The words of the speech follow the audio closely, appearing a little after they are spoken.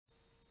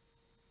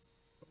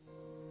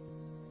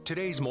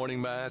Today's morning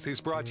mass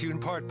is brought to you in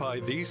part by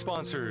these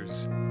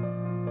sponsors.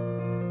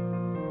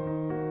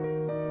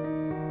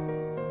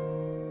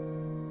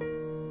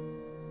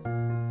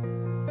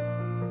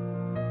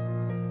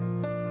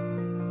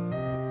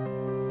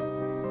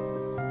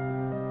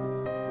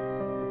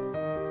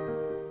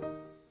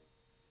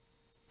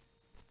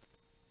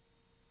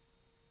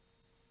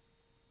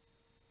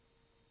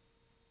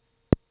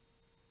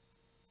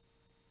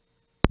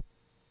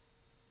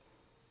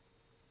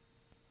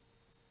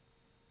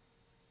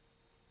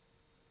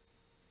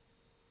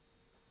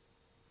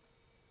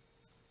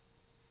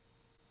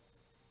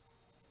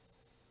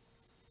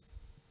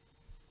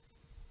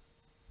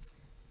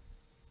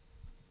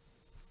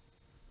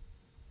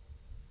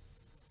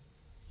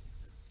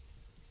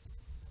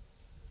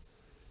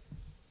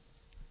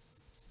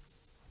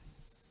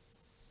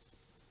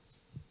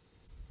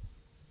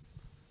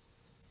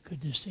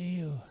 Good to see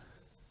you.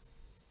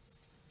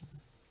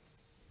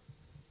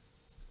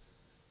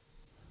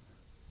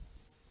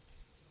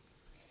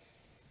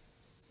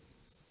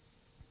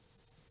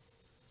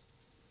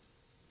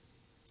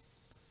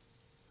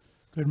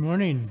 Good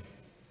morning.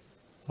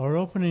 Our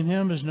opening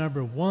hymn is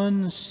number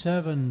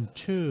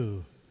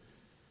 172.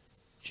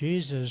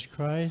 Jesus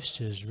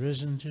Christ is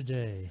risen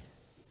today.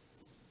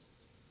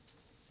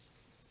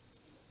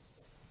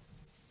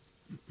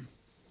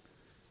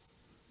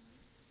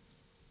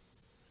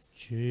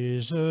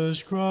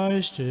 Jesus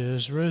Christ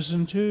is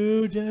risen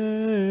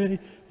today,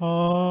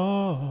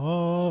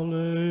 Alleluia,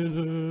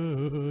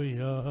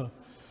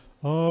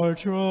 our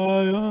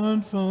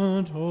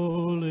triumphant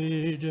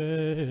holy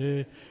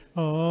day,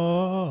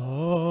 Alleluia.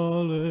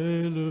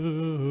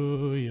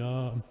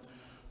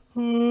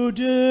 Who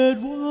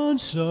did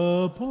once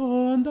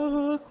upon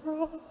the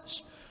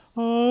cross,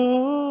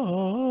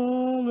 Alleluia,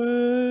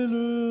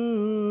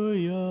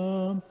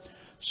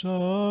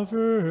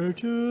 suffer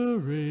to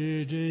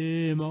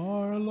redeem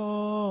our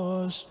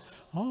loss.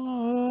 Alleluia.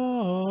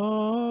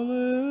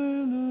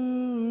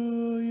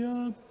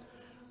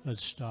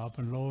 Let's stop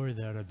and lower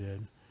that a bit.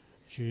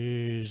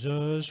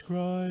 Jesus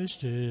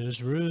Christ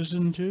is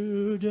risen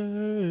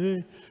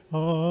today.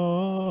 Alleluia.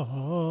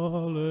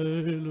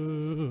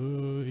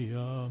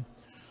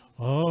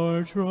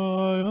 Our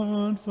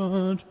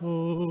triumphant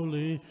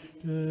holy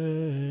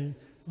day.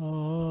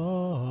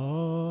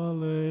 Alleluia.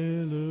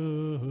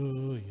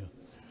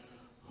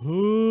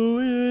 Who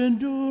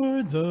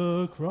endured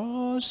the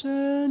cross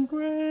and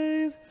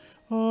grave,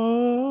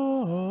 Alleluia,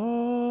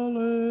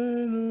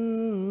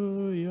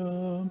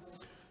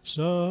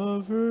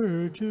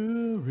 suffered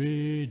to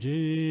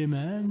redeem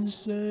and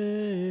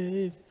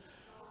save,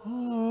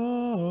 Alleluia.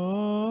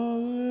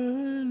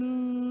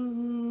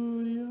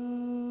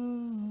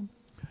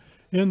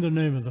 In the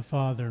name of the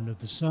Father, and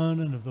of the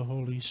Son, and of the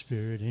Holy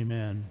Spirit,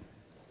 amen.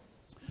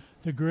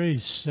 The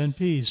grace and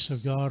peace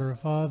of God our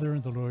Father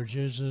and the Lord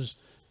Jesus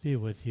be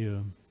with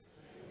you.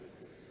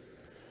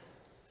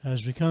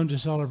 As we come to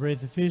celebrate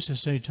the feast of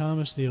St.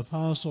 Thomas the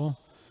Apostle,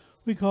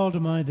 we call to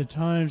mind the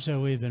times that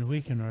we've been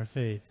weak in our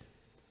faith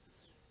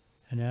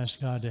and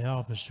ask God to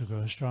help us to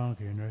grow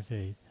stronger in our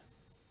faith.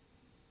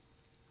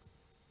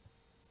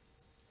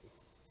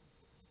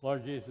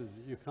 Lord Jesus,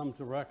 you come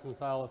to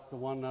reconcile us to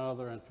one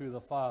another and to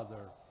the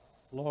Father.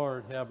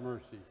 Lord, have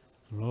mercy.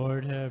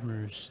 Lord, have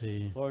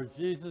mercy. Lord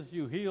Jesus,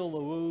 you heal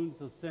the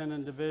wounds of sin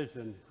and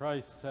division.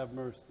 Christ, have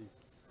mercy.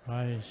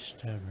 Christ,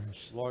 have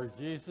mercy. Lord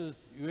Jesus,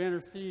 you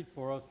intercede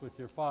for us with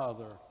your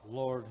Father.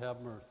 Lord,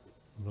 have mercy.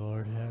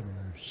 Lord, have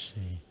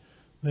mercy.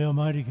 May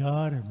Almighty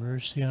God have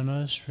mercy on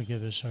us,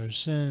 forgive us our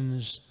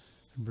sins,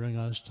 and bring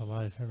us to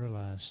life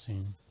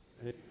everlasting.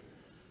 Amen.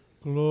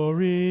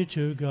 Glory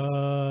to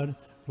God,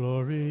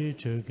 glory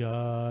to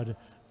God,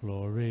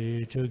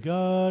 glory to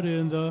God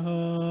in the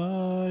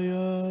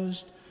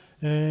highest,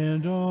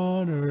 and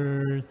on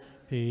earth,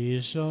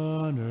 peace,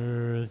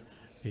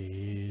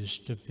 peace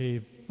to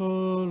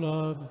people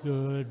of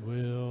good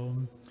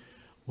will.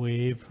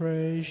 We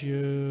praise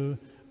you,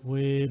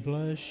 we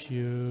bless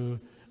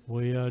you,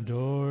 we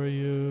adore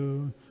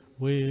you,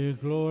 we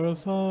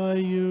glorify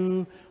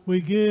you, we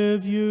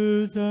give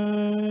you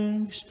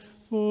thanks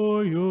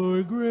for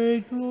your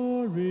great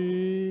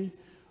glory,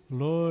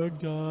 Lord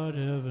God,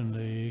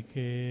 heavenly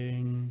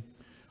King.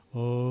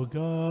 O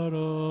God,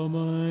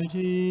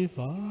 almighty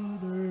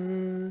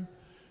Father,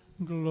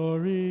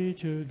 glory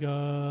to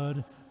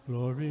God,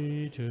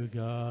 glory to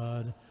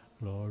God,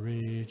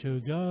 glory to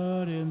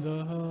God in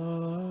the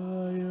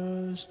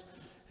highest,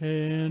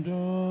 and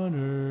on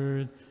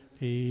earth,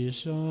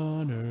 peace,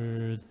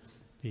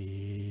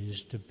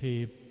 peace to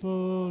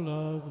people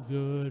of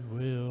good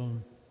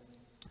will.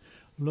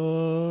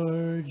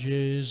 Lord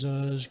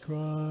Jesus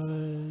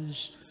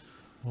Christ,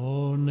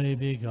 only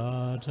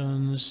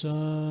begotten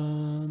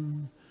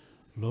Son,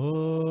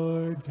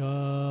 Lord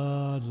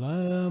God,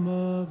 Lamb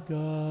of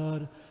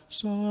God,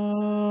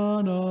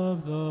 Son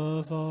of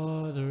the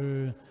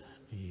Father,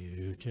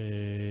 you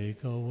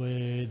take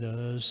away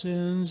the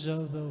sins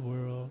of the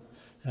world.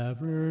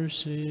 Have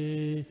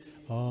mercy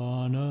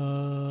on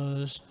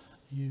us.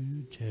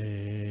 You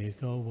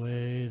take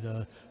away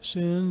the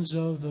sins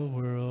of the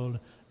world.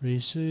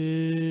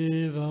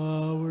 receive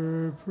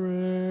our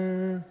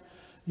prayer.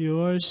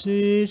 You are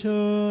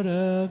seated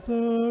at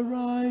the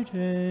right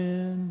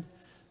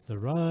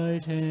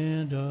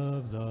hand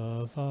of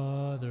the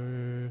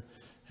Father.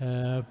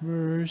 Have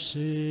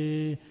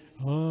mercy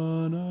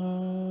on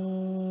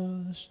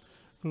us.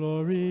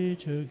 Glory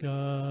to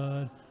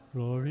God,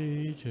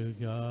 glory to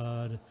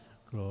God,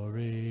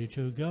 glory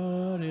to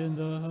God in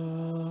the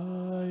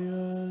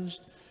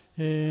highest,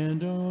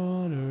 and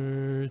on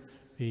earth,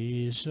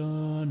 peace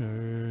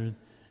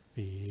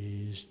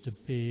to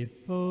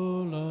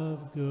people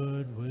of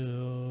good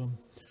will.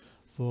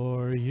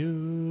 For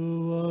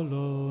you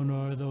alone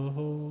are the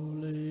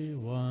Holy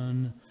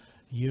One,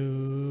 you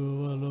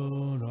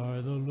alone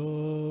are the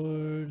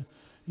Lord,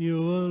 you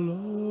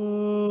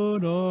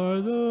alone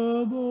are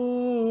the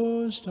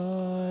Most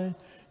High,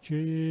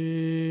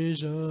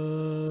 Jesus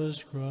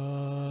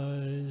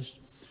Christ,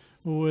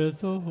 with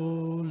the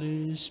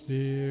Holy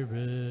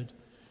Spirit,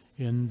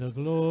 in the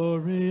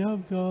glory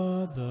of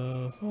God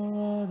the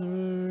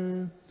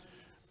Father.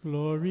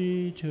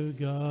 Glory to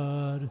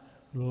God,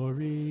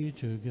 glory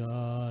to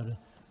God,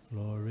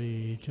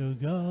 glory to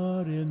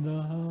God in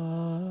the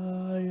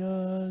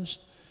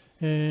highest,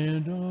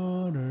 and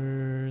on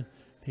earth,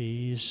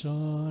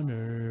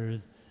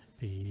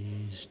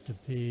 peace to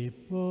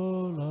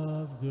people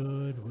of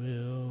good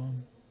will.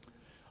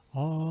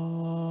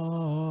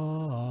 Amen,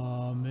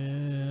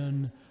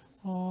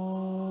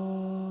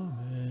 amen.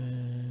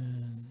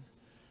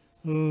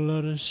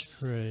 Let us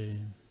pray.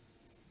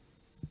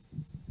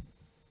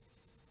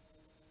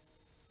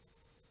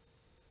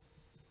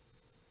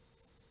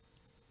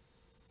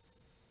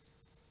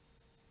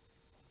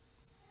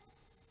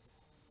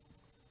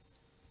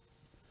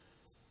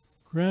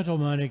 Grant,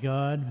 Almighty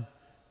God,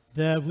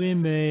 that we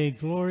may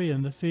glory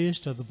in the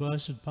feast of the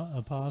blessed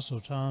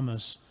Apostle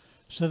Thomas,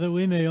 so that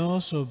we may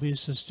also be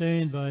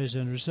sustained by his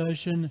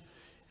intercession,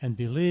 and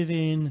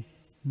believing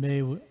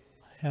may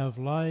have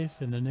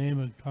life in the name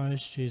of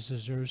Christ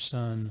Jesus, your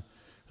Son,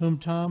 whom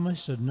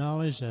Thomas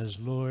acknowledged as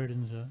Lord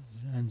and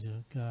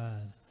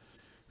God,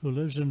 who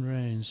lives and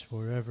reigns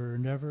forever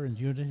and ever in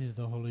unity of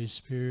the Holy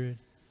Spirit,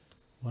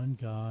 one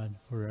God,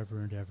 forever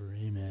and ever.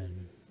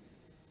 Amen.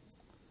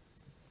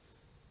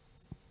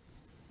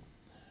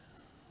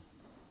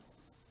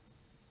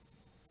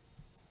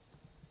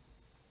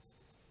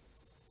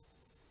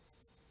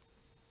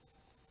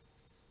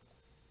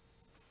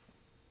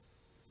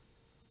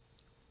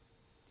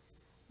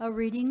 A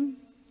reading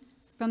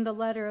from the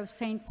letter of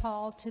St.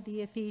 Paul to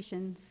the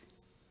Ephesians.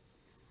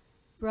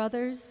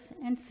 Brothers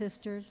and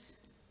sisters,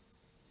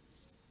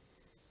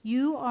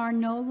 you are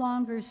no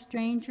longer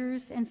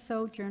strangers and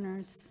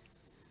sojourners,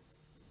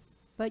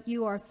 but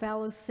you are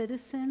fellow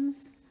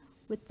citizens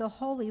with the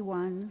holy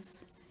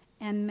ones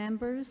and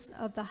members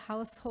of the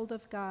household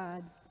of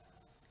God,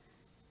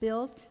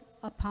 built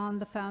upon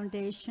the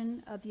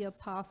foundation of the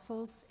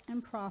apostles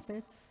and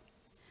prophets,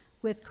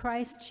 with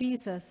Christ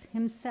Jesus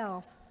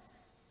himself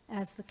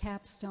as the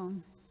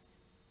capstone.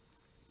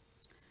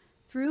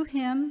 Through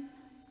him,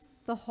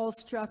 the whole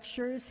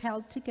structure is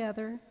held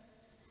together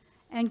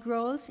and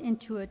grows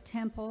into a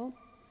temple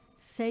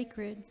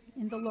sacred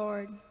in the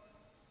Lord.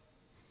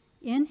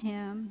 In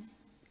him,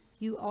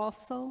 you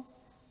also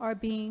are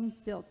being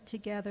built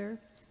together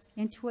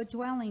into a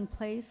dwelling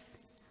place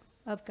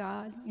of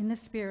God in the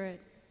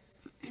Spirit.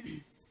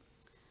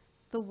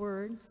 The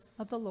word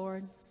of the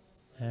Lord.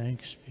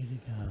 Thanks be to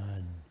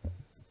God.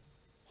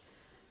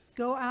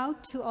 Go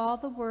out to all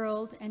the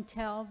world and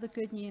tell the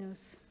good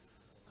news.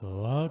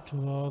 Go out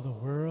to all the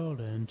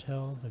world and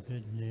tell the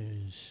good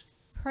news.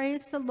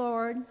 Praise the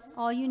Lord,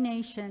 all you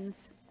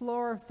nations.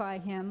 Glorify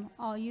him,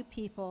 all you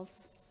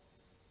peoples.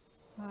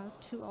 Go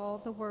out to all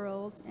the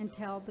world and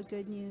tell the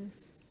good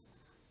news.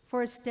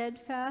 For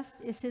steadfast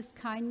is his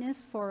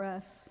kindness for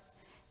us,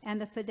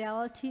 and the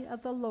fidelity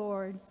of the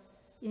Lord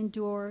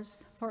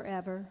endures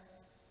forever.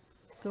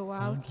 Go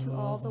out to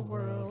all the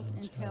world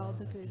and tell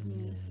the good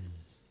news.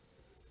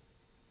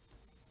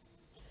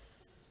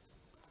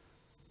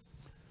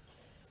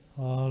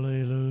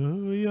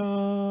 Alleluia,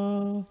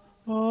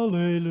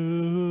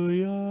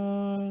 alleluia,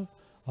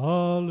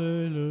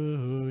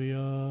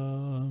 alleluia,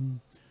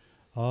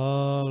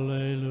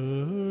 alleluia,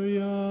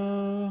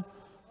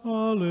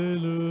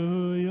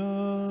 alleluia,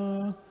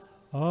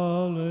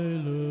 alleluia.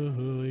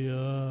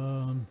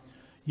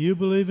 You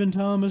believe in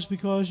Thomas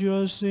because you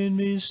have seen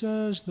me,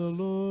 says the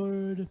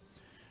Lord.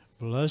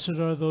 Blessed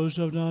are those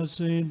who have not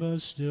seen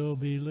but still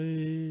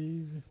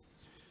believe.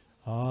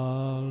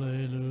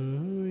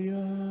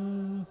 Alleluia.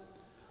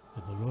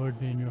 Let the Lord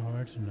be in your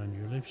heart and on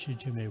your lips,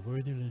 that you may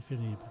worthily and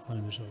fittingly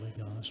proclaim his holy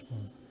gospel.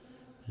 In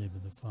the name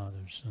of the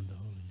Father, Son, and the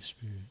Holy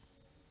Spirit.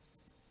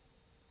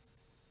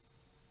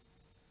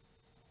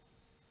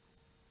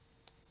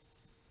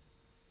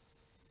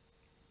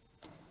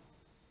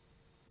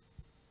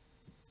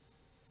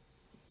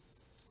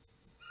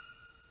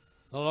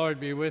 The Lord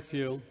be with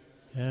you.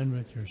 And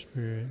with your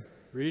spirit.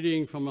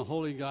 Reading from the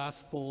Holy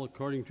Gospel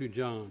according to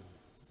John.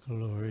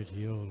 Glory to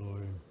you, O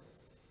Lord.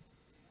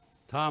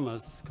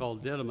 Thomas,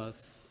 called Didymus,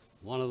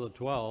 one of the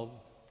 12,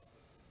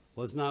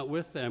 was not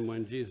with them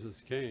when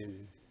Jesus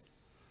came.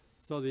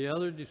 So the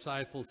other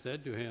disciples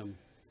said to him,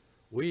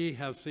 "We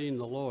have seen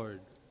the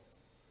Lord."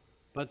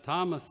 But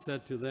Thomas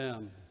said to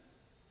them,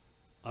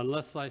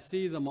 "Unless I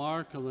see the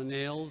mark of the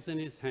nails in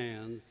his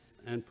hands,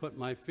 and put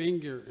my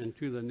finger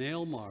into the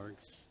nail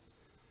marks,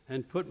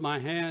 and put my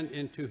hand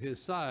into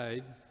his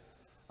side,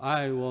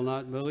 I will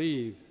not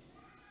believe."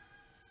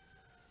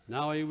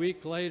 Now a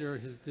week later,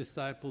 his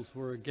disciples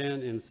were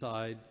again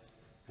inside,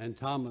 and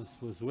Thomas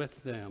was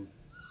with them.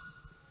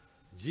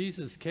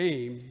 Jesus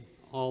came,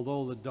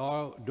 although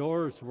the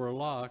doors were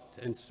locked,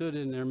 and stood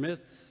in their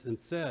midst and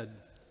said,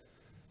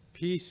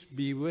 "Peace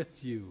be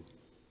with you."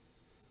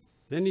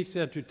 Then he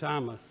said to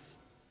Thomas,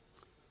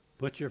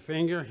 "Put your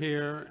finger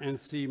here and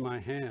see my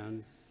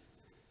hands,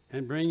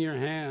 and bring your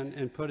hand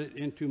and put it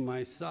into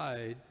my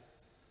side,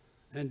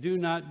 and do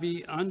not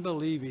be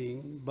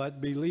unbelieving, but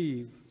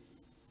believe."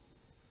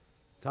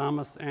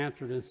 Thomas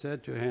answered and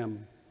said to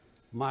him,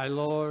 "My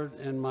Lord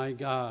and my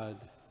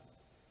God."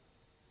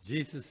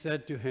 Jesus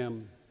said to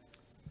him,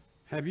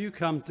 "Have you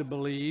come to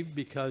believe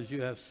because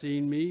you have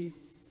seen me?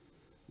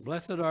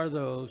 Blessed are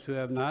those who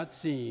have not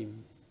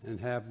seen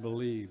and have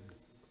believed."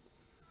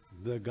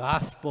 The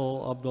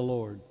Gospel of the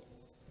Lord.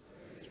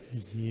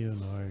 Praise to you,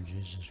 Lord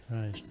Jesus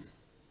Christ.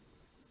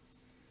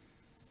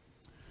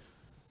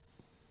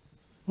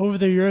 Over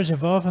the years,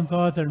 I've often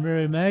thought that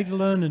Mary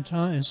Magdalene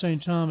and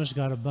St. Thomas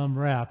got a bum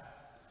rap.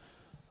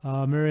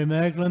 Mary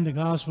Magdalene, the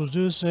Gospels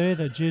do say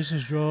that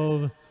Jesus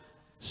drove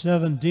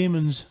 7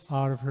 demons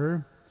out of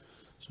her.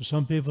 So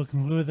some people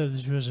conclude that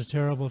she was a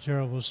terrible,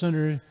 terrible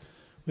sinner.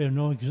 We have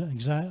no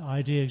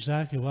idea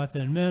exactly what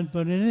that meant,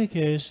 but in any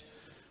case,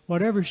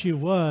 whatever she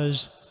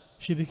was,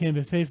 she became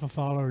a faithful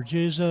follower of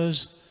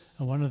Jesus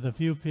and one of the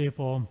few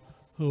people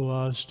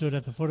who stood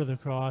at the foot of the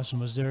cross and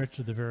was there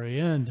to the very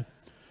end.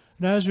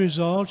 And as a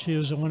result, she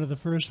was one of the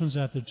first ones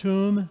at the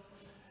tomb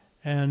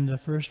and the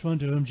first one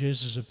to whom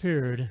Jesus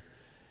appeared.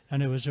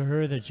 And it was to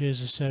her that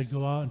Jesus said,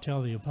 "Go out and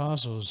tell the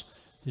apostles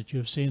that you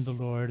have seen the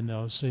Lord, and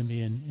they'll see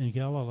me in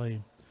Galilee."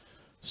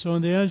 So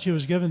in the end, she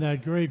was given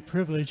that great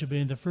privilege of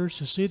being the first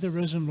to see the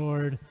risen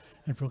Lord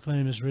and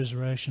proclaim his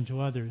resurrection to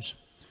others.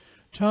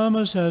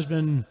 Thomas has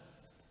been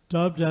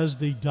dubbed as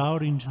the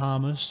Doubting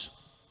Thomas,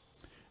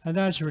 and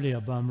that's really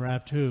a bum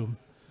rap too.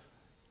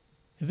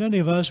 If any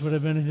of us would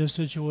have been in this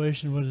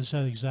situation, we would have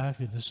said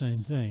exactly the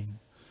same thing.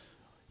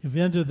 You've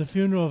been to the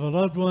funeral of a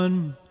loved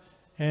one,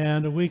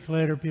 and a week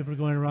later, people are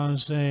going around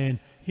saying,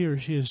 he or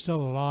she is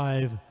still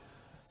alive.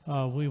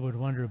 We would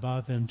wonder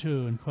about them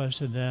too and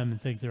question them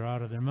and think they're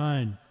out of their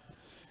mind.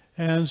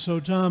 And so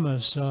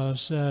Thomas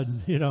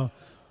said,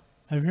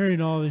 I'm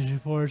hearing all these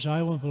reports.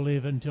 I won't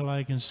believe it until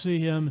I can see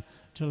him,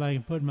 until I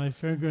can put my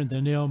finger in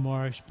the nail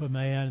marks, put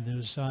my hand in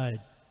his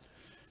side.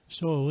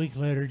 So a week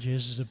later,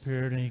 Jesus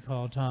appeared and he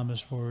called Thomas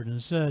forward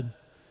and said,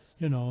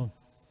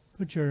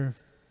 put your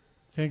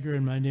finger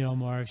in my nail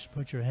marks,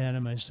 put your hand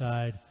in my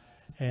side,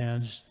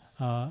 and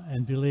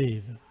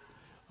believe.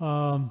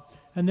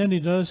 And then he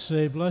does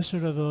say, "Blessed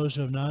are those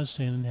who have not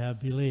seen and have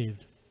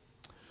believed."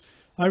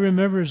 I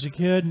remember as a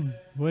kid,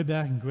 way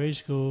back in grade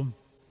school,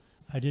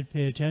 I did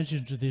pay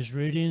attention to these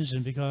readings,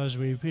 and because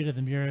we repeated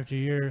them year after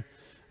year,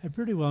 I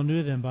pretty well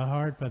knew them by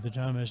heart by the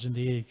time I was in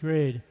the 8th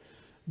grade.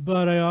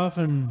 But I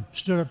often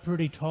stood up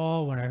pretty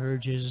tall when I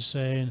heard Jesus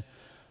saying,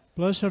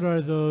 "Blessed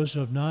are those who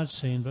have not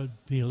seen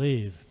but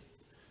believe."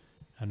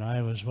 And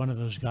I was one of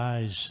those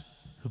guys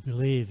who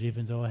believed,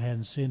 even though I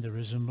hadn't seen the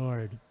risen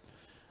Lord.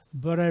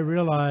 But I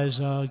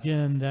realized,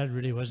 again, that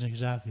really wasn't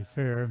exactly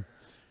fair.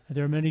 And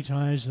there are many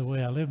times the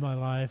way I live my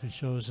life, it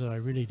shows that I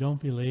really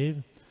don't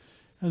believe.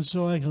 And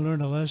so I can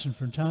learn a lesson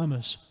from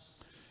Thomas.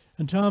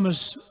 And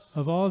Thomas,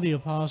 of all the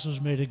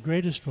apostles, made the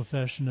greatest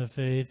profession of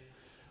faith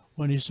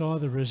when he saw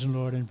the risen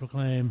Lord and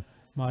proclaimed,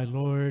 "My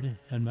Lord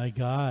and my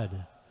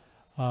God."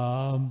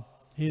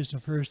 He is the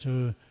first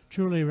to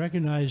truly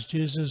recognize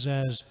Jesus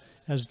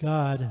as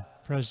God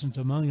present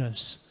among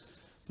us.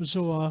 But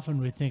so often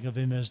we think of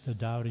him as the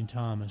Doubting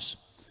Thomas.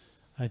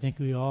 I think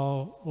we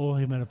all owe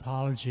him an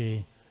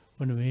apology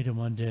when we meet him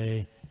one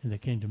day in the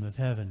kingdom of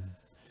heaven.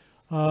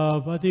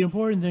 But the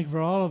important thing for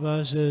all of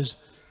us is,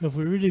 if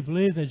we really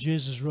believe that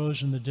Jesus rose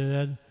from the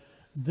dead,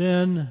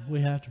 then we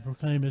have to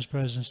proclaim his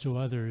presence to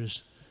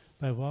others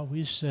by what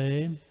we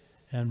say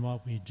and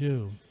what we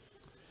do.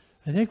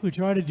 I think we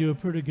try to do a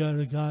pretty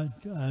good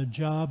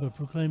job of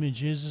proclaiming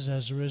Jesus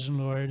as the risen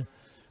Lord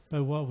by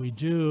what we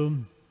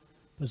do,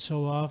 but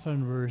so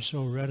often we're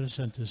so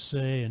reticent to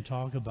say and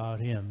talk about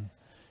him.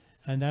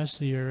 And that's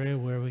the area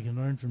where we can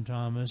learn from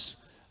Thomas,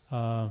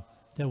 that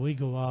we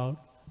go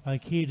out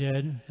like he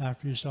did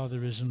after he saw the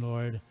risen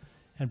Lord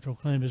and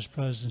proclaim his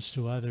presence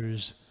to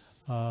others.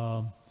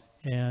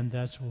 And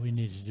that's what we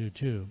need to do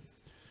too.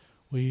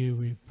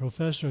 We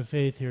profess our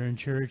faith here in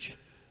church.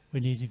 We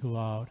need to go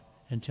out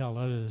and tell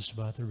others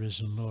about the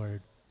risen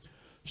Lord.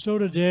 So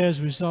today, as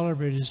we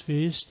celebrate his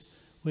feast,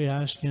 we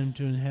ask him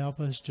to help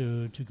us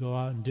to go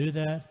out and do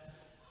that,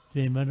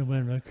 being men and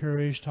women of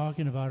courage,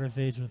 talking about our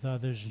faith with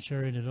others and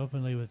sharing it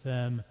openly with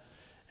them,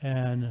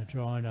 and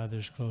drawing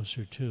others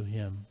closer to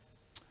him.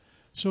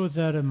 So with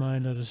that in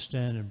mind, let us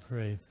stand and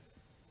pray.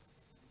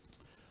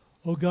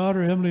 O God,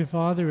 our Heavenly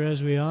Father,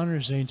 as we honor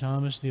St.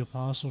 Thomas the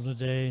Apostle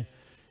today,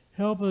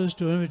 help us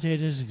to imitate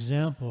his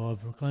example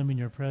of proclaiming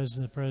your presence,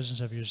 the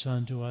presence of your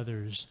Son to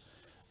others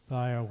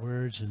by our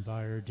words and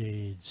by our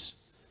deeds.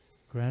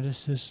 Grant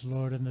us this,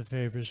 Lord, and the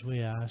favors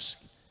we ask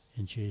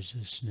in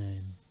Jesus'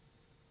 name.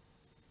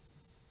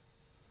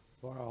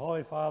 For our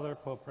Holy Father,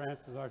 Pope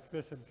Francis,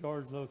 Archbishop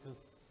George Lucas,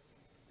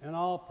 and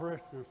all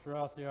parishioners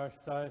throughout the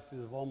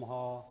Archdiocese of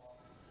Omaha,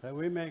 that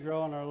we may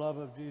grow in our love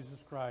of Jesus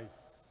Christ,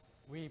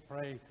 we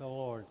pray to the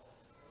Lord.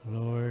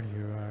 Lord,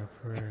 hear our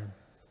prayer.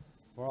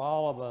 For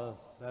all of us,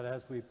 that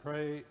as we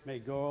pray may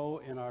grow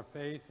in our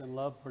faith and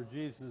love for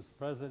Jesus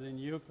present in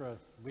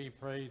Eucharist, we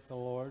pray to the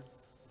Lord.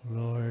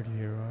 Lord,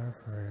 hear our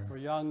prayer. For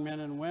young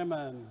men and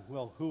women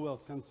who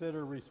will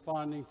consider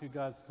responding to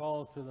God's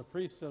call to the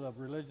priesthood of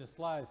religious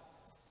life,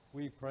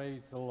 we pray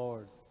to the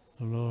Lord.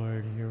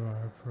 Lord, hear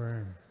our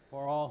prayer.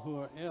 For all who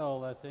are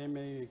ill, that they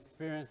may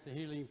experience the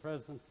healing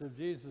presence of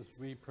Jesus,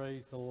 we pray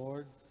to the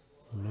Lord.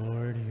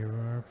 Lord, hear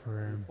our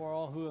prayer. For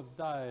all who have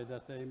died,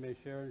 that they may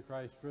share in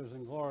Christ's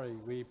risen glory,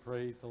 we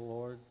pray to the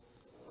Lord.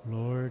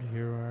 Lord,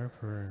 hear our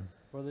prayer.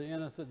 For the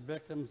innocent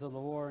victims of the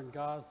war in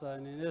Gaza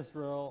and in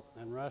Israel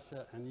and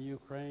Russia and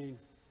Ukraine,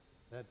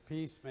 that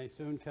peace may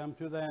soon come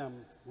to them,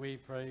 we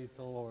pray to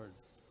the Lord.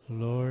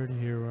 Lord,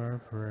 hear our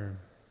prayer.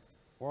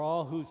 For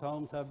all whose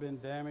homes have been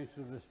damaged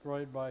or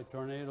destroyed by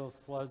tornadoes,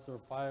 floods, or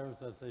fires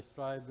as they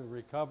strive to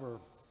recover,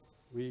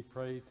 we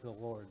pray to the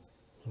Lord.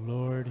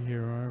 Lord,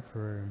 hear our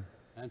prayer.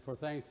 And for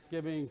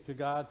thanksgiving to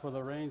God for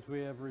the rains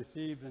we have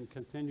received and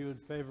continued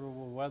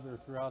favorable weather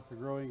throughout the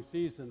growing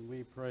season,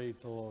 we pray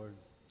to the Lord.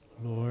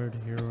 Lord,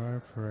 hear our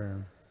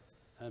prayer.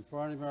 And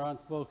for any of our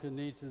unspoken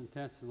needs and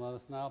intentions, let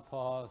us now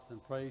pause and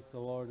pray to the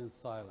Lord in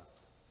silence.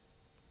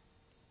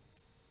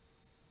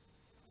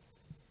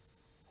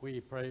 We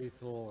pray to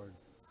the Lord.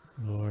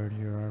 Lord,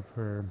 hear our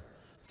prayer.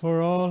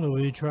 For all who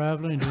will be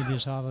traveling during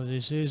this holiday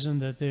season,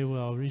 that they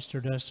will reach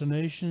their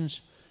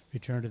destinations,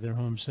 return to their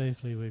homes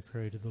safely, we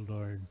pray to the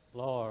Lord.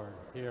 Lord,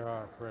 hear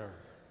our prayer.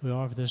 We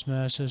offer this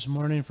Mass this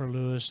morning for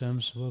Louis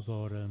M.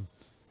 Swoboda.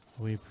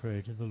 We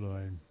pray to the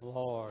Lord.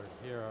 Lord,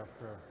 hear our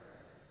prayer.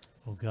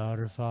 O God,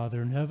 our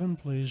Father in heaven,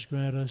 please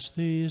grant us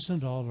these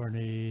and all our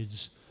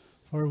needs,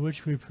 for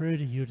which we pray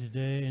to you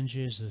today in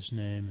Jesus'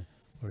 name,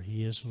 for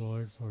he is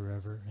Lord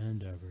forever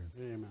and ever.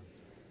 Amen.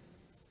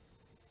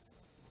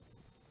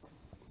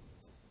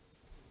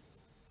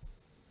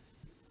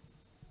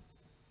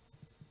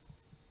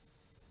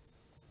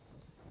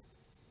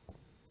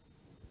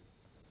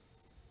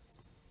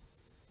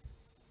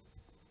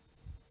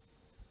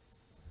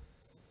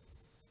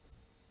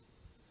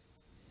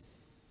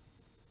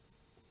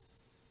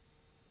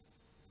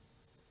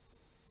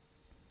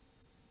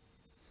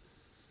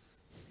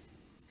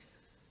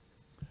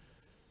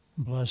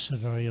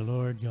 Blessed are you,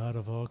 Lord, God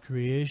of all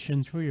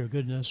creation. Through your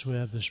goodness we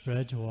have this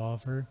bread to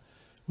offer,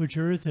 which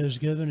earth has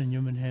given and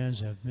human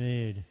hands have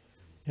made.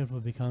 It will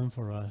become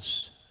for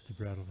us the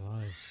bread of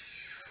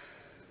life.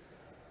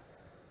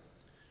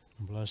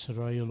 Blessed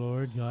are you,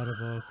 Lord, God of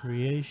all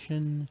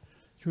creation.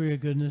 Through your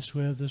goodness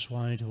we have this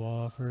wine to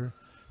offer,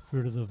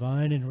 fruit of the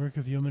vine and work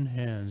of human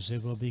hands.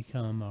 It will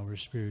become our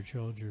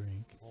spiritual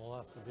drink.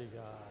 Blessed be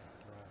God.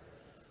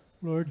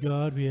 Lord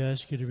God, we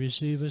ask you to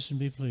receive us and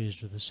be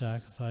pleased with the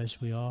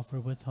sacrifice we offer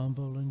with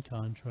humble and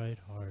contrite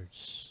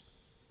hearts.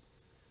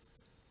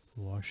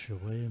 Wash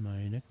away my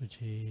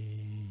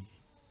iniquity,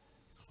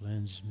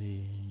 cleanse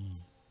me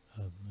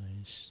of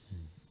my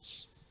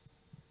sins.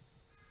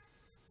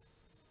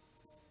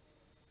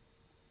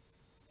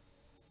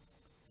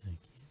 Thank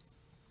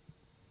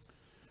you.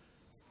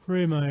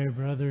 Pray, my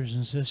brothers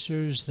and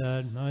sisters,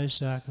 that my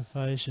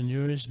sacrifice and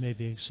yours may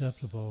be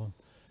acceptable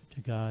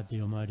to God the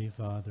Almighty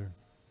Father.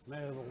 May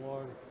the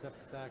Lord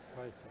accept the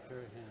sacrifice at your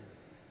hand,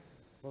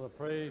 for the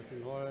praise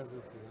and glory of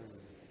his name,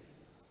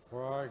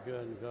 for our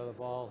good and good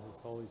of all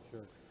his holy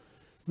church.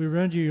 We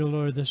render you,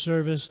 Lord, the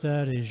service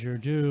that is your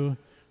due,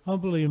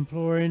 humbly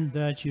imploring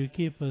that you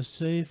keep us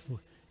safe,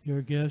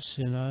 your gifts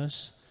in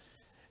us,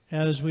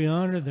 as we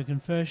honor the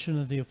confession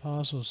of the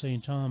Apostle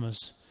St.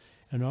 Thomas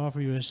and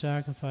offer you a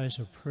sacrifice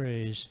of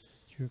praise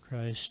through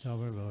Christ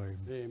our Lord.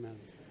 Amen.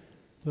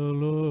 The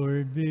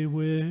Lord be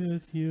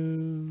with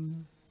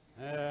you.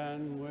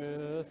 And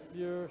with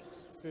your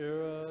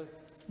spirit,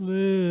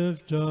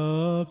 Lift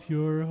up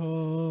your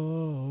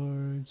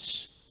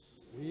hearts.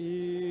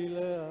 we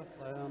lift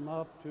them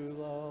up to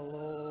the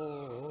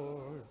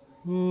Lord.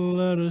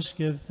 Let us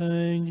give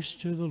thanks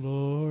to the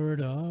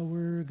Lord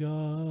our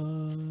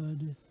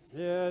God.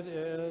 It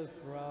is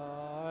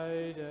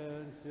right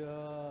and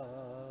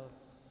just.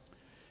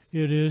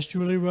 It is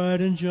truly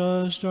right and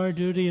just, our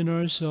duty and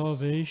our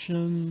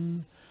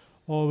salvation,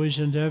 always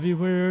and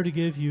everywhere to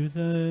give you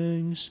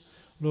thanks,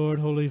 Lord,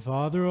 Holy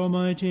Father,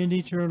 Almighty and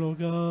eternal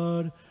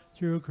God,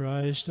 through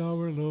Christ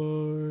our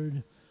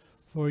Lord.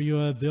 For you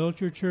have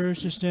built your church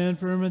to stand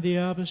firm in the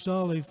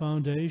apostolic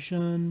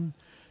foundation,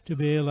 to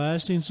be a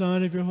lasting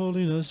sign of your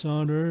holiness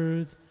on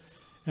earth,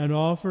 and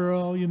offer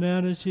all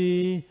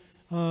humanity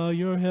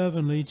your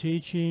heavenly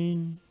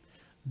teaching.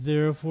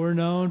 Therefore,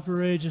 now and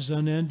for ages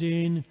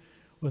unending,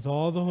 with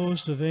all the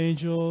host of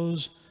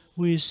angels,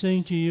 we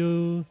sing to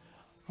you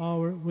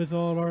with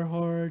all our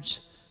hearts,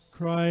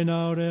 crying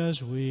out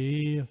as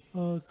we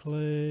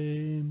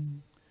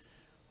acclaim.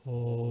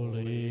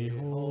 Holy,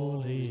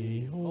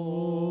 holy,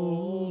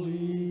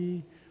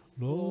 holy,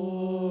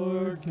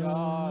 Lord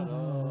God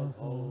of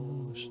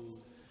hosts,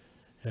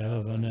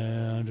 heaven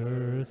and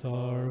earth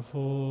are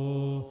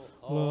full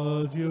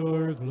of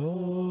your glory.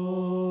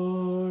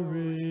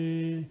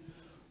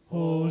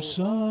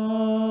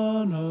 Hosanna,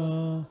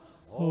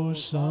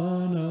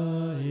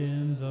 Hosanna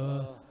in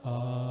the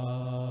highest.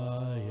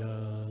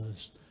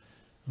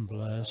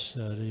 Blessed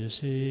is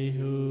he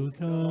who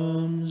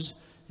comes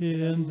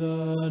in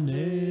the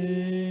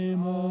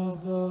name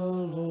of the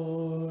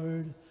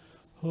Lord.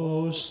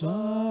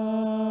 Hosanna,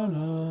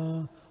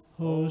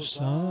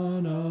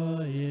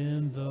 Hosanna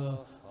in the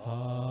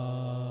highest.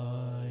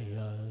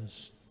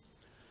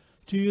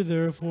 To you,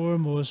 therefore,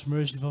 most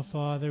merciful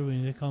Father, we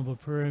make humble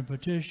prayer and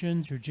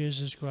petition through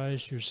Jesus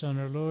Christ, your Son,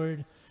 our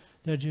Lord,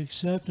 that you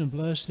accept and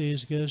bless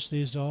these gifts,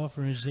 these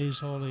offerings, these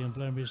holy and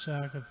blameless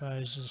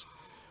sacrifices,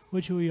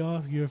 which we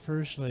offer you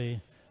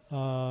firstly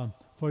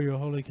for your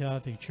holy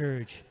Catholic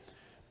Church.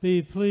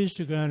 Be pleased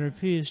to grant her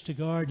peace, to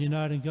guard,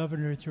 unite, and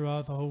govern her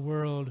throughout the whole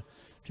world,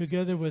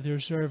 together with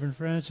your servant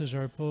Francis,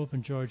 our Pope,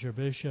 and George, our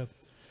Bishop,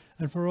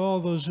 and for all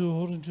those who,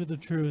 holding to the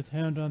truth,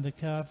 hand on the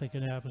Catholic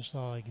and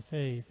Apostolic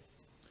faith.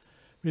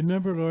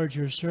 Remember, Lord,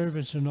 your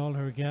servants and all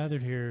who are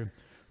gathered here,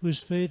 whose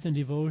faith and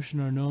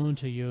devotion are known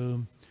to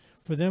you.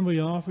 For them we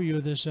offer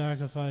you this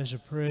sacrifice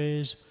of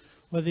praise,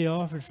 what they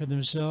offered for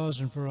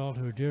themselves and for all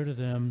who are dear to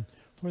them,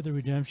 for the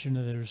redemption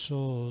of their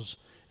souls,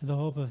 in the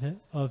hope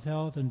of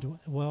health and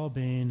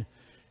well-being,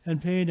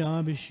 and paying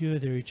homage to you,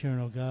 their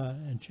eternal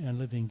God and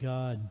living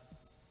God.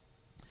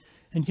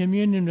 In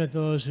communion with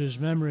those whose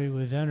memory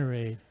we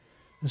venerate,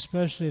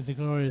 especially the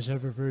glorious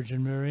ever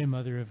Virgin Mary,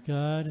 Mother of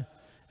God,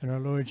 and our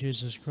Lord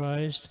Jesus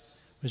Christ,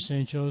 with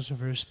Saint Joseph,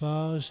 her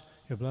spouse,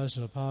 your blessed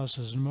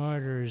apostles and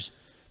martyrs,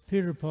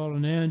 Peter, Paul,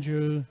 and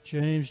Andrew,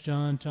 James,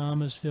 John,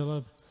 Thomas,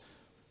 Philip,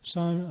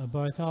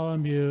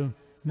 Bartholomew,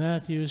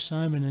 Matthew,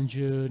 Simon, and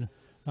Jude,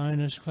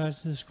 Linus,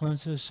 Cletus,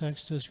 Clensus,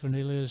 Sextus,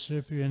 Cornelius,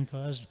 Cyprian,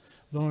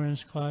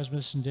 Lawrence,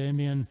 Cosmas, and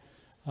Damian,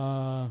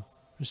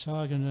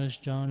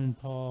 Chrysogonus, John, and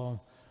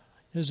Paul,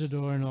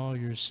 Isidore, and all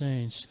your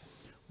saints.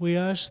 We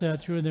ask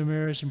that through their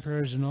merits and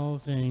prayers in all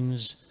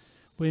things,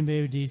 we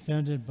may be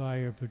defended by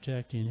your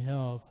protecting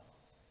help.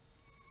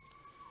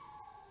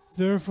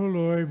 Therefore,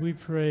 Lord, we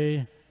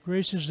pray,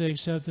 graciously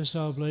accept this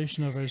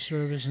oblation of our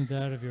service and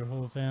that of your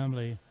whole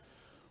family.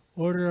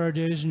 Order our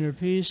days in your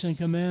peace, and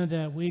command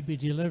that we be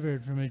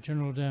delivered from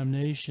eternal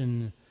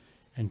damnation,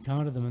 and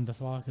count them in the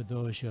flock of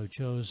those you have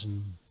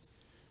chosen.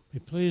 Be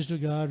pleased, O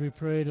God, we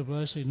pray, to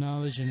bless,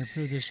 acknowledge, and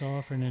approve this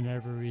offering in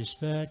every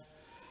respect.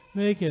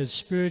 Make it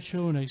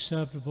spiritual and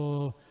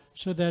acceptable,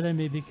 so that it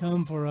may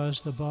become for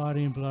us the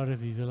body and blood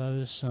of your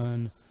beloved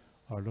Son,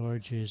 our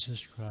Lord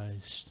Jesus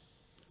Christ.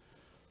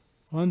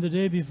 On the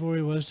day before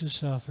he was to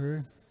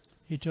suffer,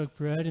 he took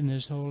bread in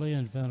his holy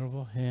and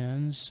venerable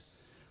hands.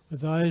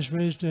 With eyes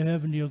raised to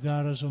heaven, you,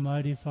 God, as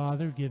Almighty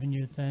Father, giving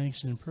you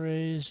thanks and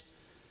praise,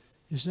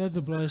 he said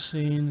the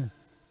blessing,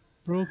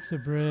 broke the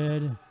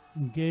bread,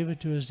 and gave it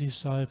to his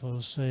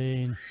disciples,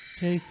 saying,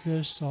 "Take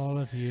this, all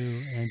of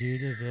you, and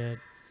eat of it,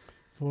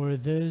 for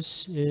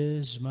this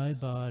is my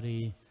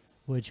body,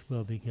 which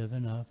will be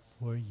given up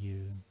for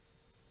you."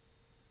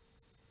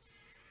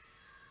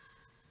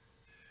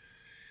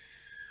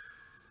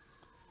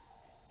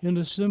 In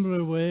a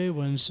similar way,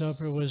 when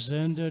supper was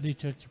ended, he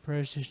took the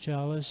precious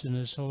chalice in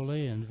his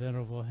holy and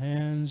venerable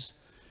hands,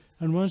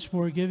 and once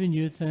more giving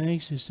you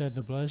thanks, he said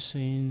the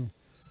blessing,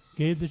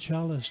 gave the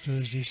chalice to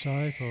his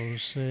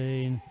disciples,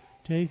 saying,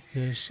 "Take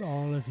this,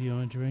 all of you,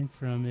 and drink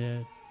from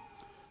it,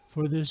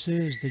 for this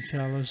is the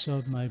chalice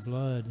of my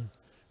blood,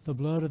 the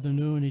blood of the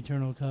new and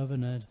eternal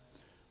covenant,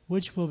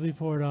 which will be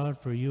poured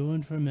out for you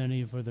and for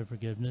many for the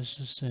forgiveness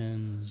of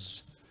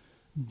sins.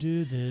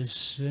 Do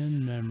this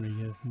in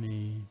memory of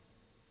me."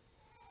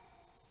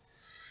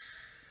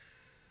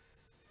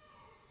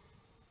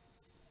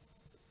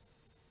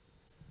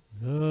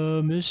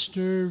 The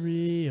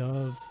mystery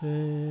of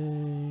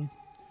faith.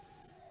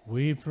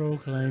 We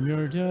proclaim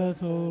your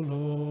death, O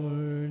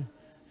Lord,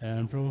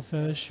 and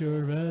profess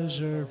your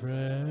resurrection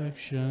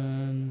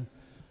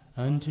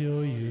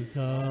until you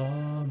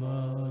come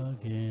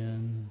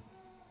again.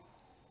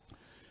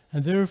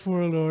 And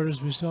therefore, Lord,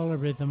 as we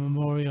celebrate the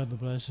memorial of the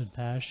Blessed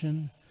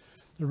Passion,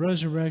 the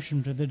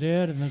resurrection from the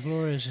dead, and the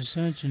glorious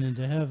ascension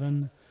into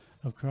heaven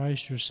of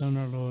Christ your Son,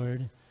 our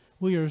Lord,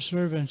 we, your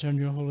servants and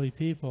your holy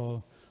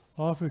people,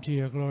 offer to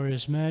your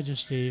glorious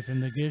majesty from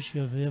the gifts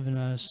you have given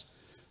us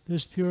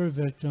this pure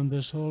victim,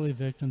 this holy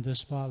victim, this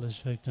spotless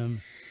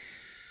victim,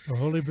 the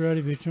holy bread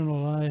of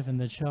eternal life and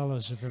the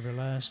chalice of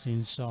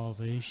everlasting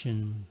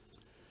salvation.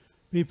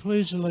 Be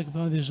pleased to look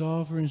upon these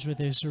offerings with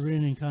a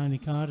serene and kindly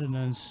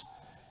countenance,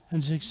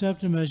 and to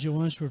accept them as you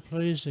once were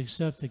pleased to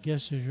accept the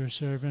gifts of your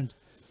servant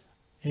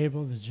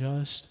Abel the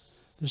just,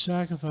 the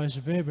sacrifice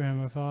of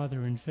Abraham our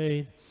father in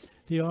faith,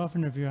 the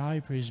offering of your high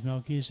priest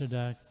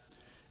Melchizedek,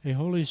 a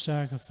holy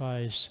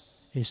sacrifice,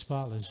 a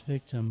spotless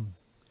victim.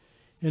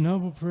 In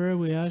humble prayer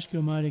we ask you,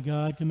 Almighty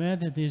God,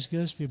 command that these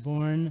gifts be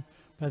borne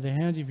by the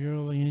hand of your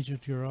holy angel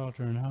to your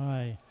altar on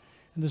high,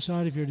 in the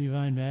sight of your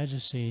divine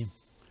majesty,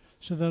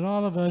 so that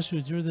all of us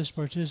who through this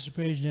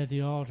participation at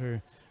the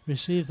altar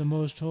receive the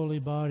most holy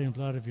body and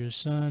blood of your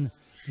Son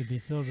may be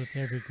filled with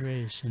every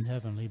grace and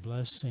heavenly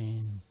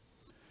blessing.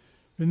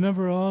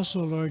 Remember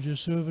also, Lord, your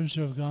servants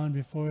who have gone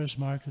before us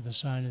marked with the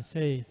sign of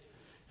faith,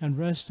 and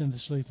rest in the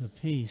sleep of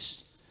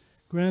peace.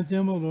 Grant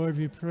them, O Lord,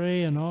 we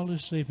pray, and all who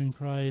sleep in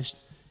Christ,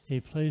 a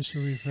place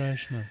of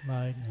refreshment,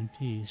 light, and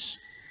peace.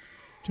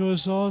 To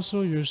us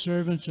also, your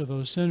servants, of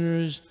those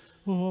sinners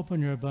who hope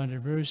in your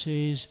abundant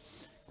mercies,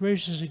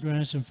 graciously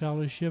grant some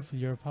fellowship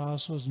with your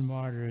apostles and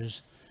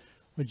martyrs,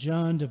 with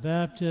John the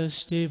Baptist,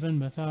 Stephen,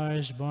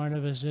 Matthias,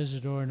 Barnabas,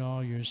 Isidore, and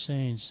all your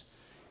saints.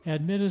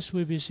 Admit us,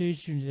 we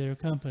beseech you, into their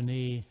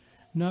company,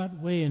 not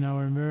weighing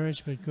our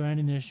merits, but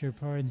granting us your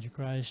pardon through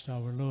Christ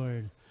our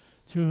Lord,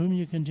 through whom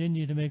you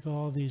continue to make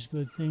all these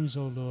good things,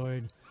 O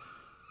Lord.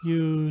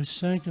 You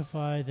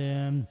sanctify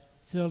them,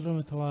 fill them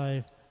with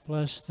life,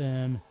 bless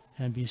them,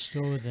 and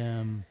bestow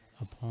them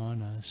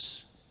upon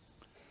us.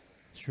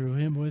 Through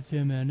him, with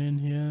him, and in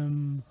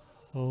him,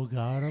 O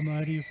God,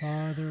 Almighty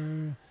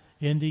Father,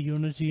 in the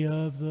unity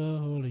of the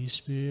Holy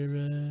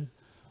Spirit,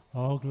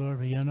 all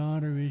glory and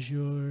honor is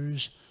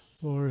yours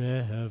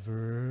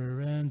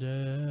forever and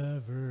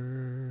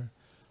ever.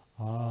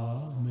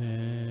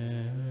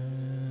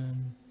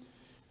 Amen.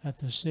 At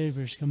the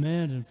Savior's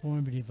command and form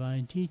of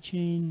divine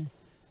teaching,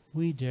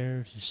 we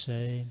dare to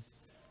say,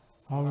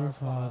 Our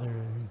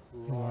Father,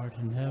 who art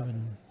in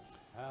heaven,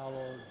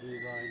 Hallowed be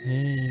thy name.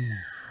 name,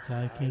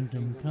 thy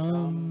kingdom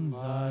come,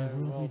 thy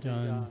will be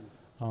done,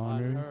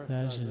 on earth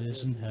as it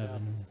is in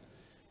heaven.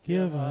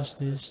 Give us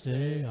this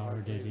day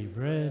our daily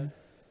bread,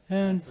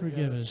 and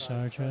forgive us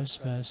our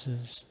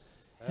trespasses,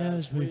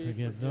 as we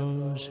forgive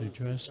those who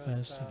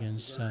trespass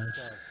against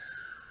us.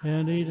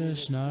 And lead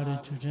us not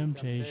into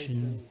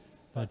temptation,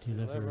 but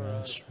deliver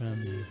us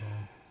from evil.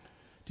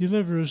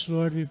 Deliver us,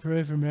 Lord, we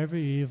pray, from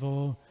every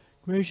evil.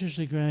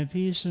 Graciously grant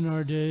peace in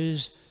our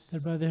days,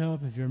 that by the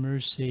help of your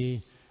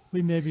mercy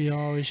we may be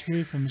always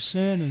free from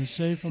sin and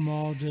safe from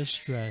all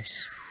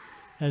distress,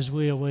 as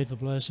we await the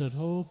blessed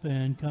hope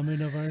and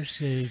coming of our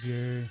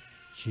Savior,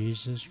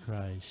 Jesus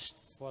Christ.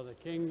 For the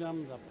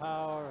kingdom, the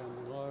power, and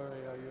the glory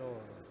are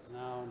yours,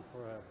 now and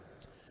forever.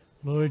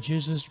 Lord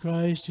Jesus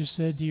Christ, you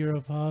said to your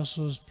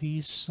apostles,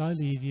 Peace I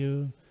leave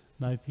you,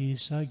 my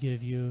peace I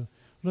give you.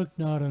 Look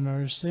not on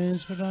our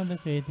sins, but on the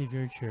faith of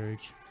your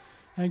church,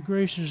 and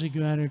graciously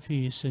grant her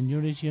peace and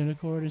unity in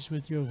accordance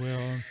with your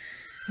will,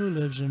 who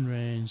lives and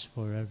reigns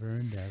forever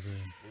and ever.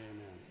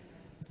 Amen.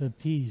 The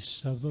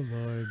peace of the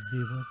Lord be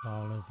with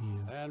all of you.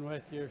 And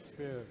with your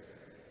spirit,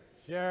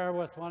 share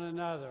with one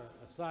another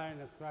a sign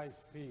of Christ's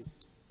peace.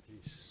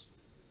 Peace.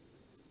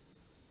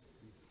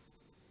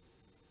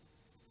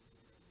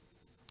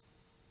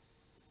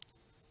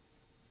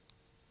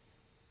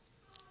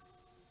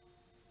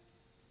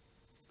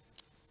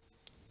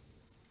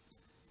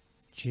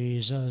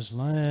 Jesus,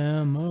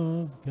 Lamb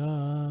of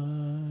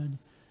God,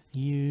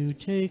 you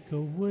take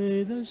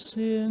away the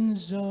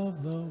sins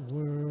of the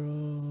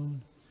world.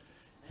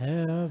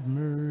 Have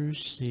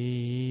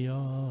mercy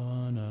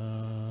on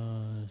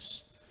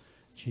us.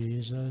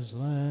 Jesus,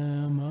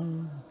 Lamb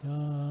of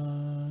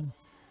God,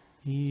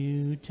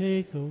 you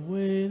take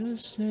away the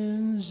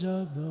sins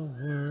of the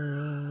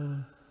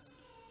world.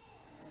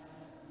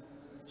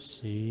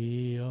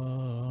 See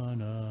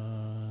on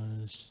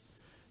us.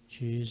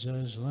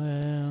 Jesus,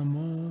 Lamb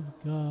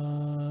of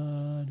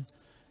God,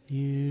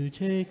 you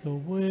take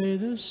away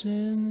the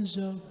sins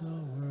of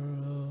the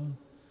world.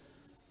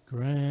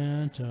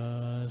 Grant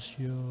us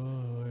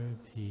your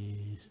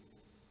peace.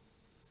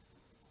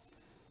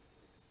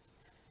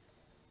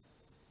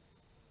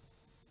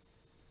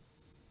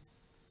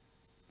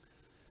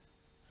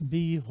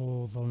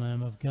 Behold the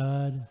Lamb of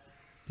God.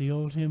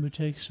 Behold him who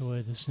takes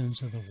away the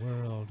sins of the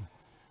world.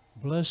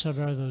 Blessed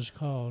are those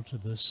called to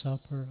the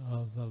supper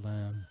of the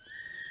Lamb.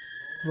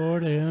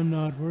 Lord, I am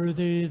not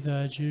worthy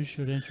that you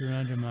should enter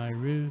under my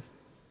roof,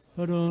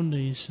 but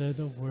only say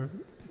the word.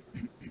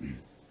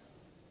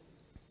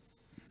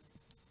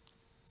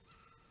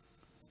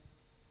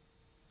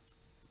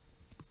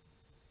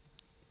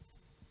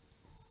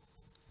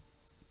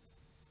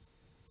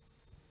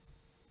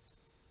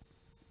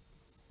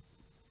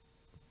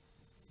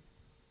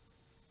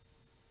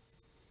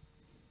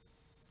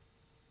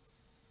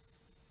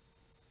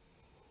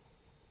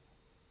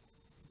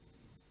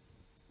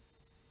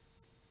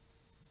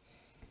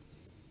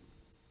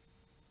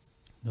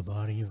 The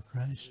body of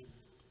Christ.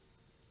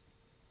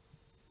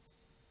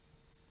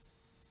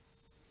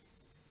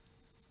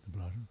 The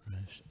blood of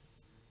Christ.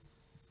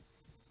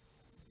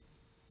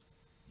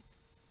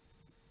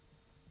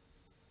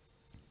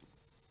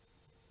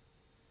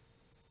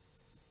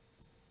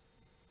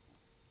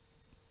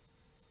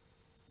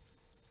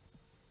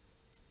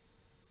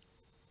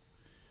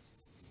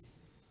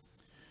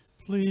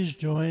 Please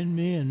join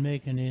me in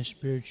making a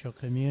spiritual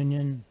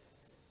communion.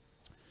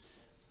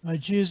 My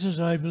Jesus,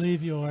 I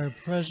believe you are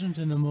present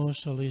in the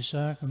most holy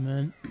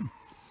sacrament.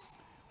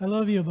 I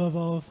love you above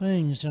all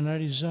things, and I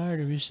desire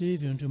to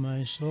receive you into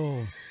my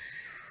soul.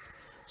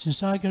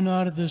 Since I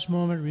cannot at this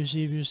moment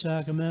receive you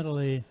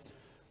sacramentally,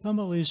 come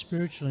at least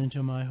spiritually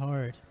into my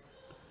heart.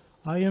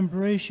 I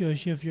embrace you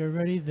as if you're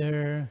already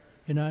there,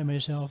 and I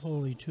myself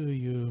wholly to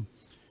you.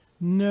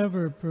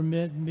 Never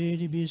permit me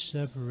to be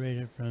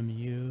separated from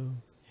you.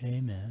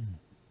 Amen.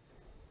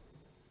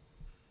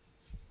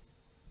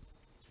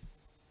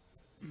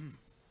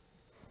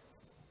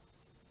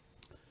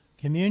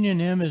 Communion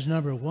hymn is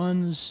number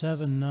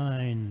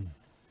 179,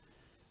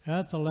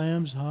 At the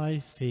Lamb's High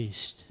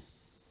Feast.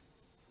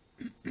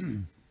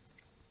 At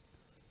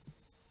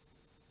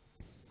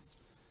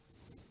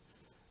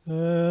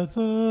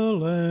the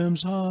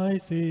Lamb's high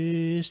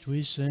feast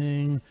we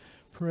sing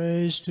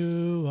praise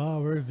to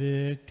our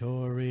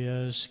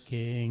victorious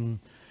King.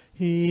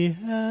 He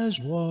has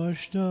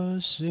washed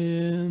us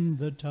in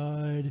the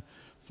tide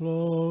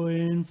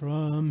flowing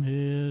from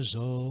his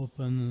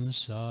open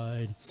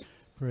side.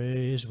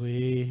 Praise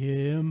we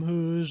him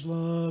whose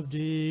love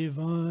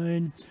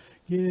divine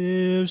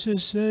gives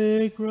his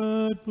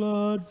sacred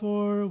blood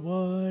for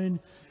wine,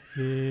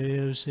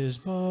 gives his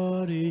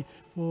body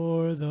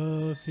for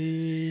the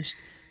feast,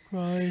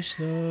 Christ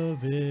the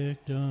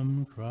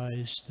victim,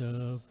 Christ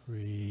the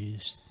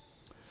priest.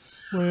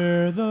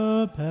 Where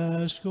the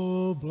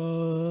paschal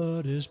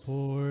blood is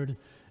poured,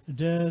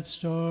 death's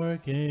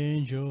dark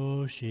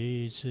angel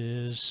sheathes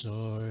his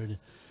sword.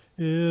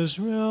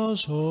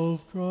 Israel's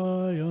hope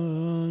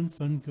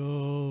triumphant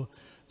go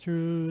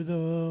through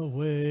the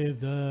wave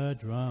that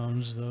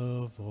drowns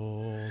the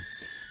foe.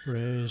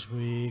 Praise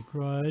we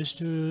Christ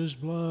whose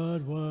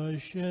blood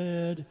was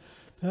shed,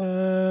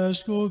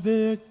 paschal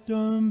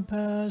victim,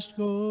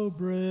 paschal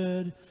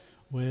bread,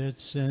 with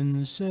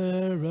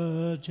sincerity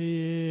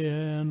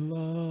and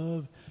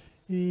love,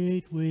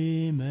 eat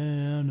we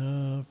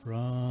manna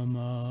from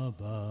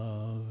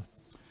above.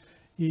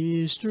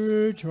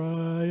 Easter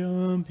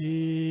triumph,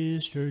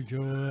 Easter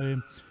joy,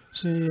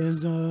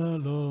 sin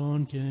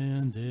alone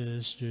can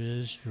this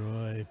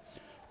destroy.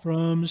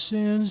 From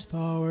sin's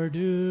power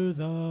do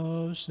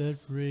thou set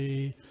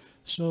free,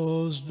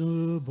 souls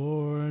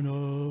newborn,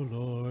 O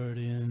Lord,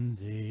 in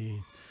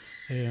thee.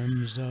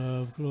 Hymns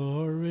of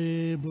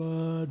glory,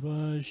 blood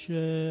was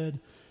shed,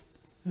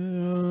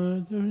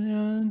 and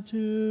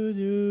to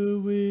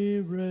you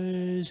we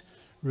raise.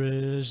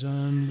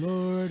 Risen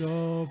Lord,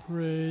 all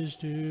praise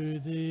to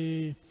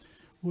thee,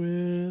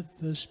 with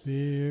the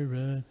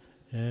Spirit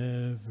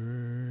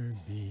ever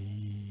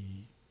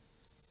be.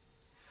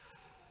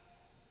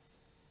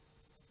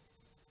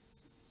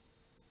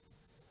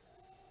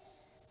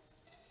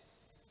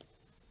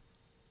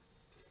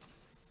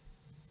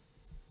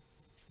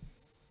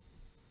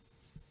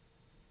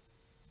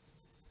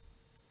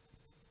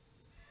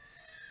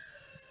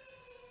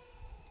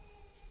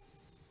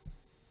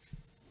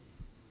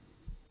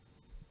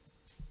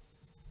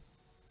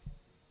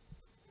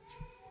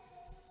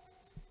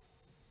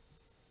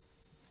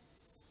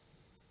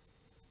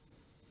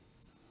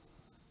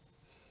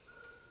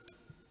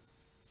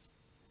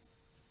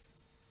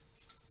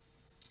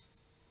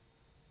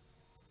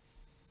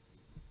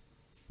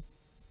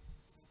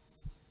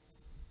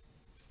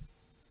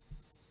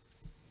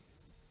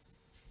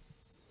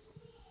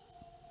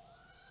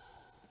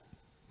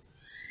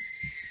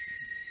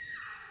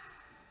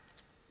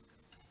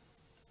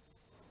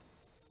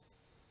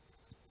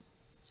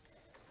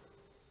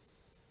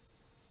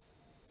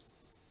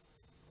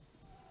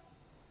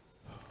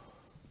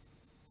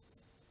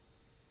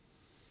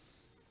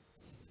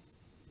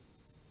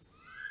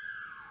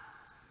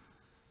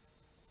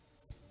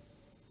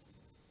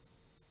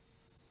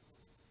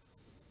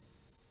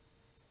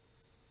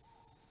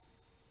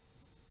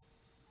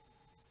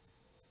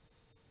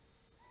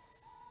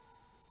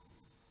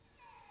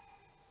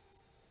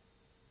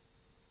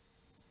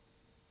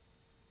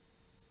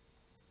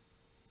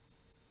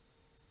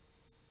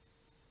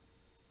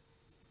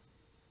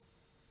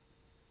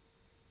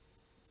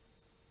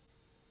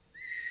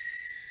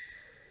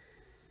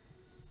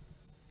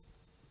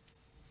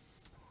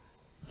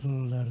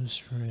 Let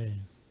us pray.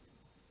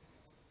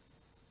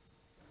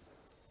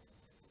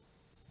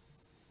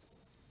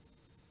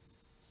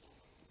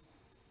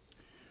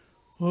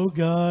 O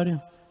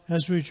God,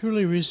 as we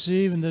truly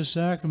receive in this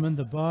sacrament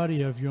the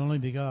body of your only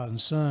begotten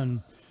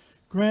Son,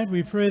 grant,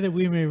 we pray, that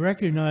we may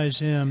recognize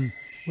him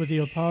with the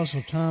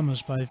Apostle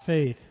Thomas by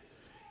faith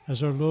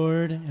as our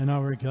Lord and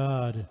our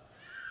God,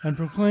 and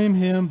proclaim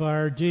him by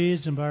our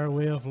deeds and by our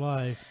way of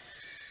life,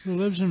 who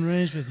lives and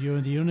reigns with you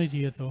in the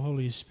unity of the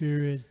Holy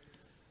Spirit,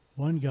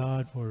 one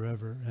God,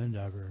 forever and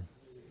ever.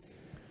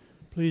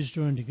 Please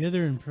join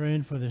together in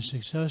praying for the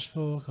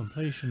successful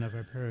completion of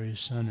our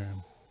parish center.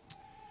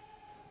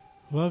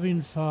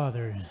 Loving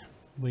Father,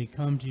 we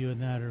come to you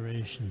in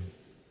adoration.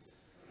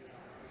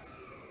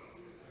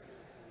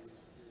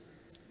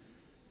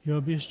 You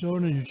have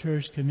bestowed on your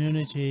church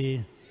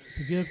community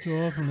the gift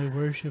to openly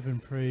worship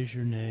and praise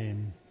your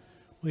name.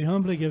 We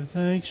humbly give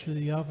thanks for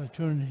the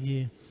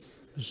opportunity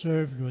to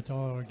serve with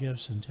all our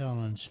gifts and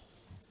talents.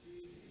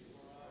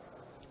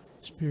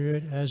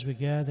 Spirit, as we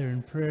gather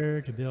in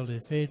prayer to build a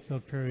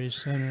faithful Prairie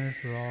Center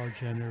for all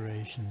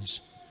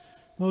generations.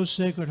 Most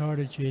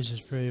Sacred-Hearted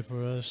Jesus, pray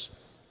for us.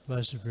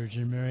 Blessed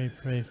Virgin Mary,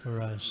 pray for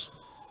us.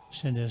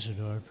 Saint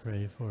Isidore,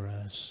 pray for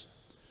us.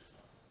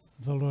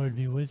 The Lord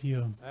be with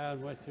you.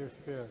 And with your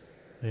spirit.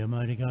 May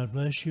Almighty God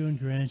bless you and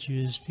grant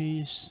you his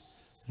peace.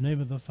 In the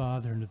name of the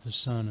Father, and of the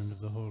Son, and of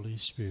the Holy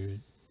Spirit.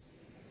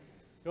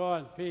 Go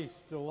in peace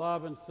to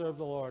love and serve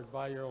the Lord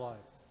by your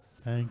life.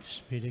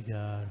 Thanks be to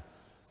God.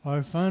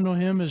 Our final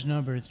hymn is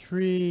number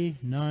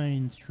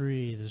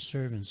 393, the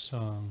Servant's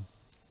Song.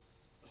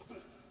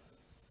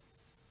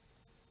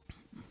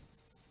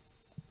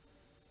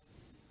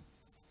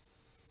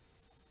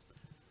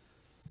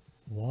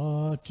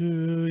 What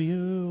do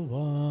you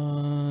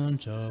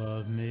want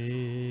of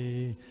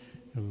me,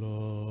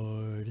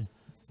 Lord?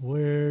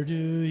 Where do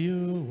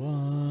you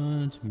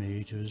want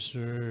me to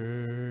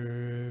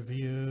serve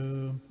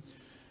you?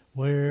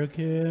 Where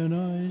can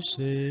I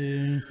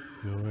sing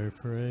your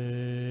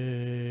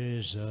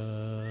praises?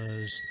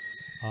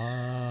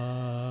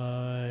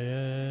 I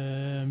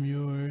am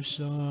your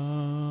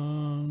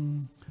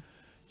song.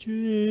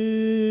 Jesus,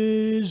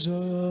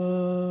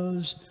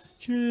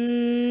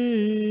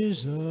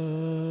 Jesus,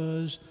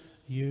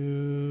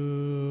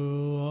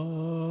 you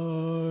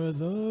are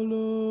the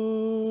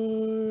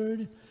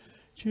Lord.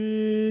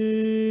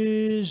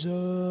 Jesus,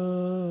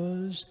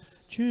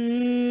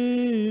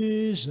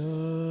 Jesus,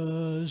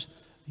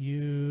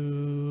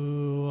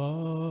 you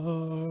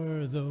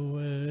are the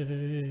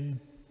way.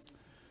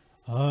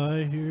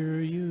 I hear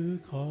you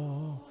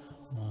call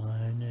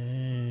my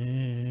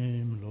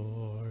name,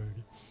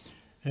 Lord,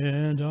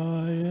 and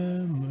I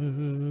am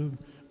moved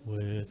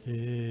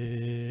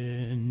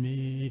within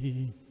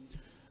me.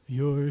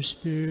 Your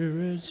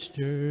Spirit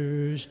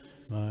stirs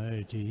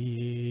my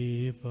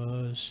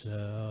deepest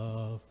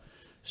self.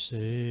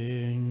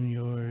 Sing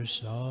your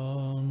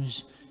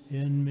songs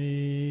in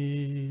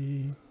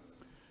me.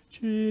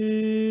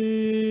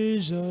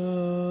 Jesus,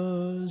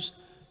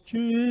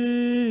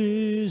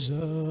 Jesus,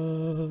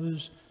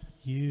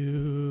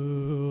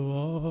 you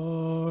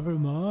are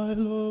my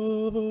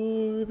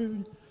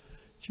Lord.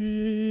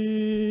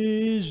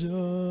 Jesus,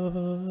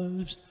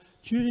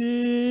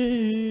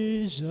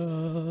 Jesus,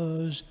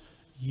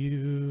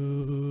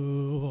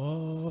 you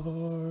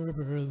are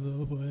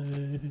the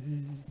way.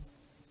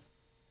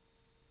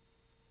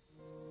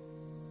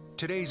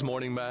 Today's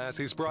morning mass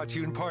is brought to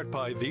you in part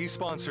by these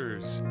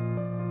sponsors: